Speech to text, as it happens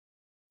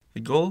The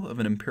goal of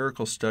an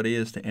empirical study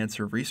is to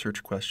answer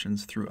research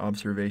questions through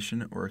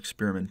observation or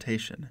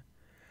experimentation.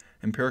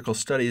 Empirical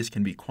studies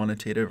can be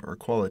quantitative or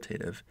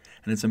qualitative,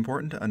 and it's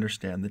important to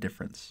understand the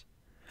difference.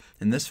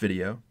 In this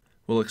video,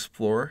 we'll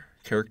explore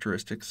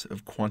characteristics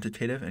of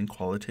quantitative and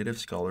qualitative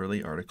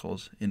scholarly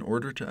articles in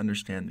order to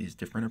understand these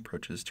different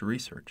approaches to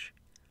research.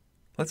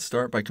 Let's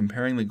start by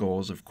comparing the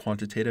goals of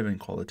quantitative and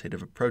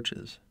qualitative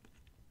approaches.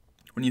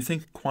 When you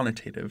think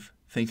quantitative,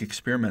 think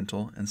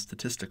experimental and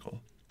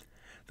statistical.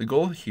 The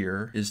goal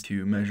here is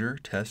to measure,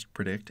 test,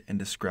 predict, and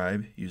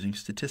describe using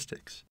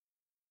statistics.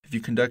 If you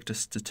conduct a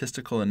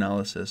statistical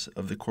analysis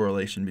of the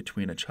correlation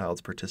between a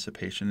child's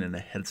participation in a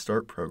Head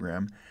Start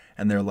program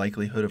and their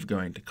likelihood of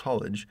going to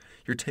college,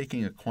 you're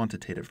taking a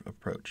quantitative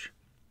approach.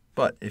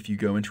 But if you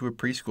go into a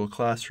preschool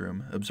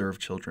classroom, observe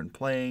children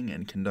playing,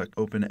 and conduct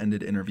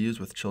open-ended interviews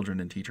with children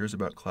and teachers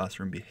about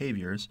classroom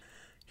behaviors,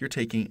 you're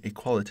taking a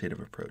qualitative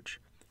approach.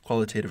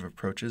 Qualitative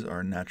approaches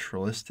are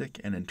naturalistic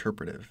and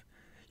interpretive.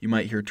 You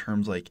might hear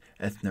terms like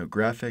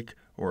ethnographic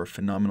or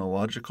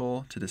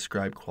phenomenological to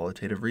describe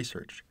qualitative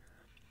research.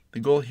 The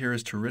goal here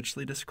is to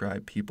richly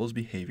describe people's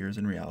behaviors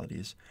and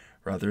realities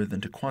rather than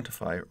to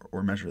quantify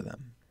or measure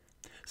them.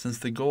 Since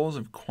the goals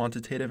of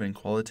quantitative and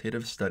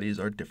qualitative studies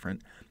are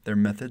different, their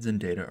methods and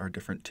data are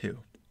different too.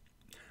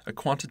 A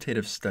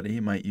quantitative study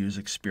might use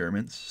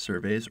experiments,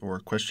 surveys, or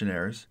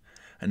questionnaires,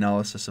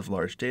 analysis of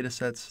large data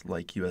sets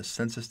like U.S.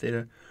 Census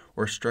data,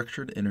 or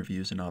structured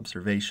interviews and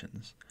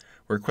observations,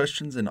 where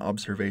questions and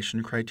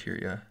observation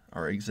criteria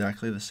are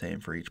exactly the same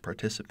for each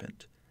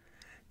participant.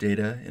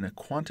 Data in a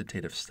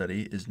quantitative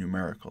study is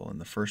numerical in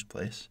the first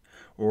place,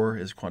 or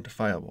is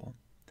quantifiable.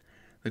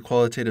 The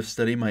qualitative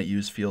study might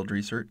use field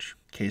research,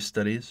 case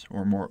studies,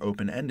 or more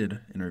open-ended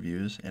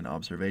interviews and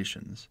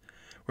observations,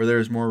 where there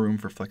is more room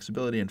for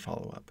flexibility and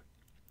follow-up.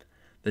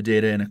 The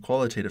data in a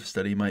qualitative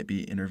study might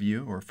be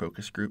interview or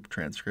focus group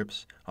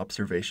transcripts,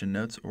 observation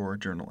notes, or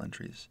journal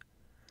entries.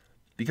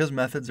 Because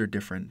methods are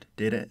different,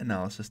 data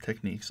analysis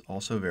techniques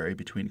also vary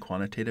between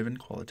quantitative and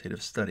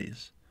qualitative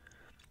studies.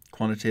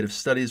 Quantitative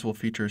studies will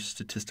feature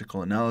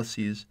statistical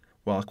analyses,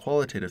 while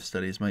qualitative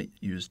studies might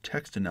use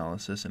text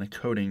analysis and a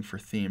coding for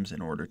themes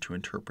in order to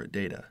interpret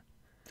data.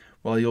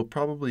 While you'll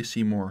probably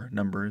see more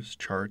numbers,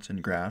 charts,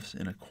 and graphs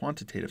in a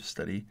quantitative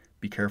study,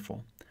 be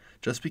careful.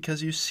 Just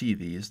because you see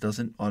these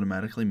doesn't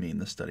automatically mean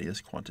the study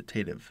is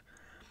quantitative.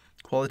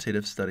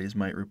 Qualitative studies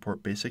might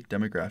report basic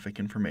demographic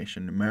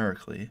information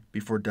numerically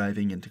before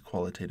diving into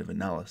qualitative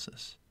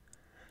analysis.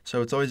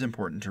 So it's always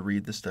important to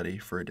read the study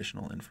for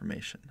additional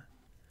information.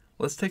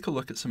 Let's take a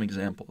look at some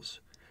examples.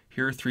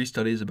 Here are 3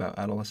 studies about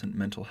adolescent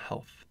mental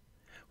health.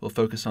 We'll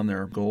focus on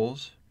their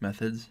goals,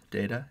 methods,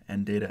 data,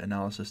 and data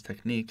analysis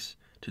techniques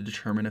to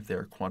determine if they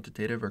are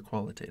quantitative or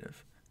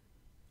qualitative.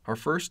 Our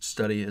first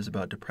study is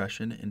about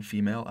depression in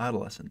female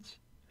adolescents.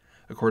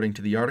 According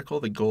to the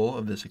article, the goal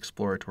of this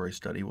exploratory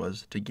study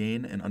was to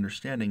gain an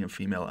understanding of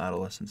female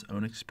adolescents'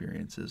 own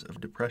experiences of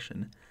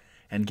depression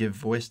and give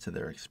voice to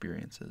their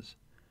experiences.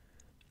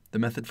 The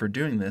method for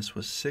doing this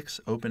was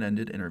 6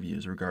 open-ended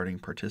interviews regarding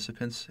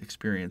participants'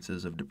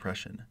 experiences of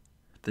depression.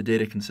 The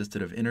data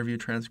consisted of interview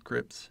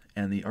transcripts,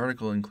 and the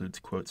article includes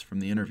quotes from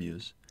the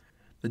interviews.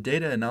 The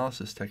data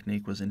analysis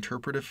technique was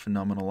interpretive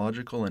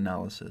phenomenological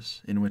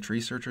analysis, in which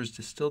researchers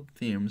distilled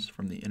themes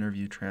from the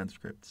interview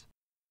transcripts.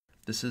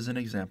 This is an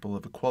example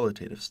of a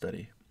qualitative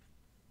study.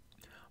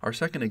 Our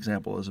second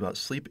example is about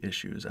sleep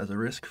issues as a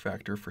risk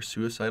factor for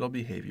suicidal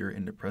behavior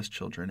in depressed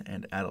children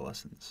and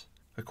adolescents.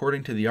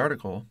 According to the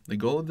article, the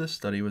goal of this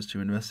study was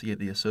to investigate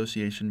the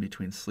association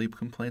between sleep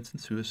complaints and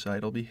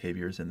suicidal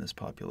behaviors in this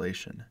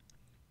population.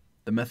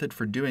 The method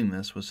for doing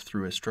this was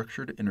through a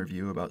structured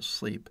interview about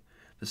sleep,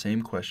 the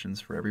same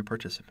questions for every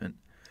participant,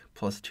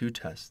 plus 2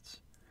 tests,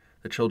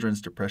 the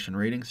Children's Depression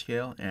Rating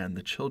Scale and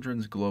the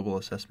Children's Global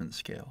Assessment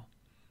Scale.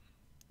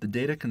 The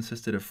data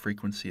consisted of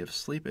frequency of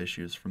sleep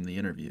issues from the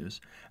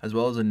interviews, as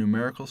well as a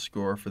numerical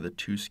score for the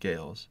 2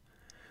 scales.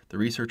 The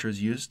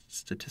researchers used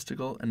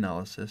statistical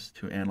analysis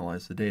to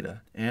analyze the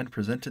data and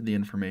presented the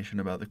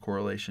information about the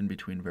correlation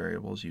between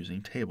variables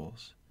using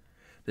tables.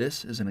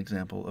 This is an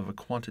example of a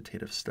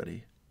quantitative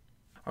study.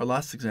 Our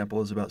last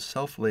example is about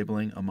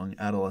self-labeling among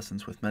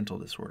adolescents with mental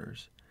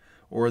disorders,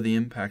 or the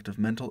impact of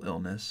mental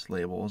illness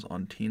labels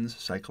on teens'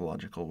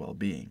 psychological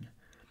well-being.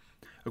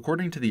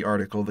 According to the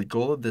article, the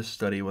goal of this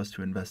study was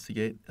to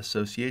investigate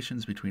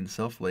associations between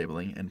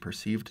self-labeling and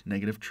perceived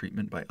negative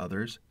treatment by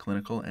others,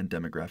 clinical and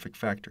demographic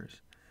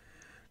factors.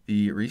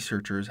 The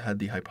researchers had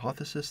the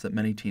hypothesis that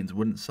many teens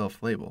wouldn't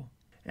self-label,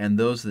 and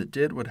those that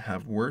did would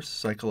have worse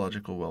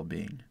psychological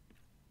well-being.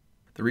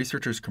 The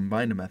researchers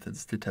combined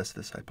methods to test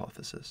this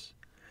hypothesis.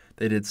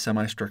 They did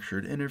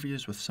semi-structured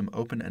interviews with some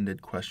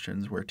open-ended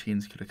questions where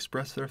teens could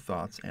express their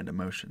thoughts and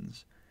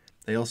emotions.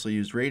 They also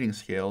used rating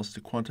scales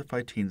to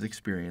quantify teens'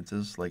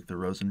 experiences like the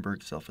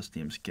Rosenberg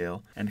Self-Esteem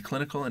Scale and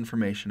clinical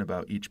information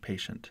about each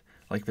patient,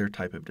 like their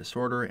type of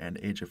disorder and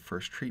age of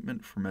first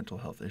treatment for mental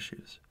health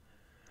issues.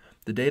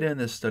 The data in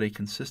this study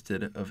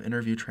consisted of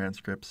interview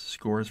transcripts,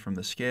 scores from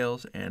the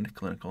scales, and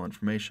clinical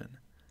information.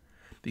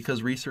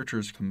 Because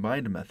researchers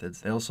combined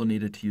methods, they also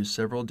needed to use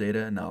several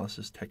data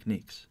analysis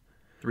techniques.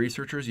 The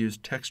researchers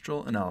used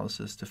textual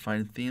analysis to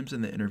find themes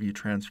in the interview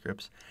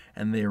transcripts,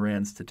 and they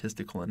ran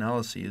statistical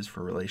analyses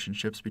for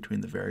relationships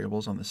between the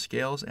variables on the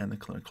scales and the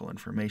clinical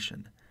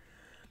information.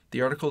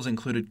 The articles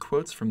included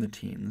quotes from the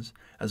teens,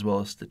 as well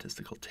as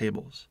statistical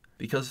tables.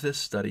 Because this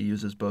study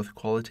uses both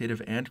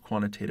qualitative and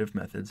quantitative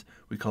methods,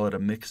 we call it a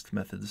mixed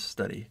methods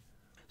study.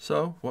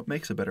 So, what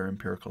makes a better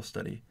empirical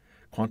study?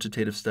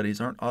 Quantitative studies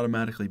aren't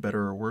automatically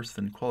better or worse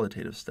than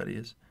qualitative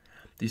studies.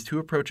 These two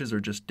approaches are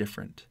just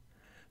different.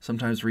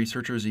 Sometimes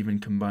researchers even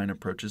combine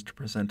approaches to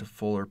present a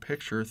fuller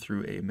picture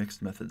through a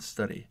mixed methods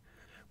study.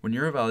 When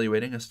you're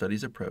evaluating a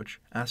study's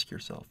approach, ask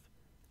yourself,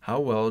 how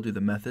well do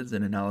the methods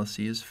and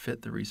analyses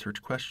fit the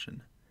research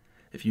question?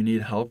 If you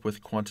need help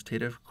with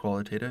quantitative,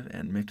 qualitative,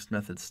 and mixed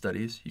methods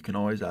studies, you can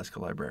always ask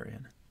a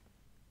librarian.